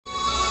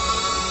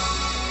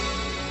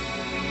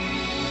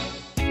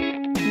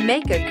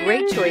Make a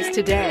great choice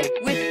today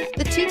with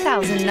the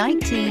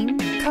 2019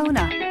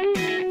 Kona.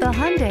 The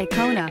Hyundai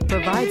Kona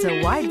provides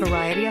a wide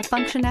variety of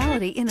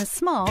functionality in a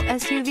small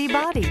SUV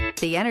body.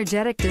 The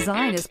energetic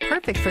design is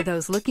perfect for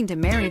those looking to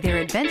marry their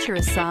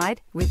adventurous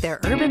side with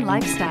their urban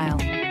lifestyle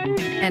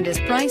and is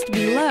priced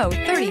below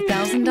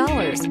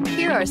 $30,000.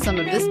 Here are some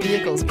of this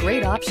vehicle's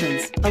great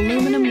options: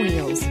 aluminum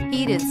wheels,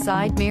 heated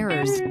side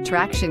mirrors,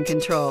 traction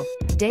control,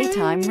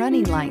 daytime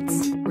running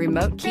lights,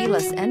 remote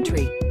keyless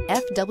entry,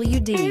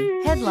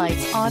 FWD,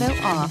 headlights auto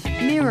off,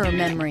 mirror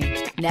memory,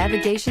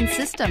 navigation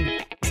system,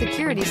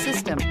 security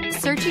system.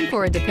 Searching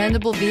for a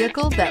dependable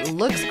vehicle that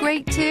looks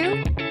great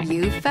too?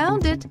 You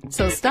found it,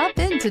 so stop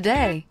in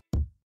today.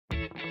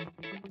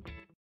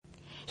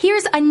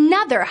 Here's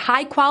another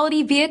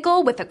high-quality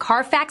vehicle with a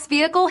Carfax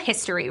Vehicle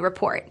History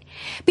Report.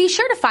 Be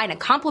sure to find a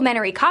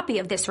complimentary copy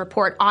of this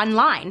report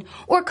online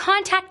or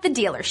contact the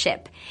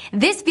dealership.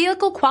 This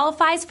vehicle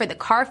qualifies for the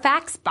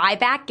Carfax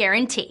Buyback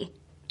Guarantee.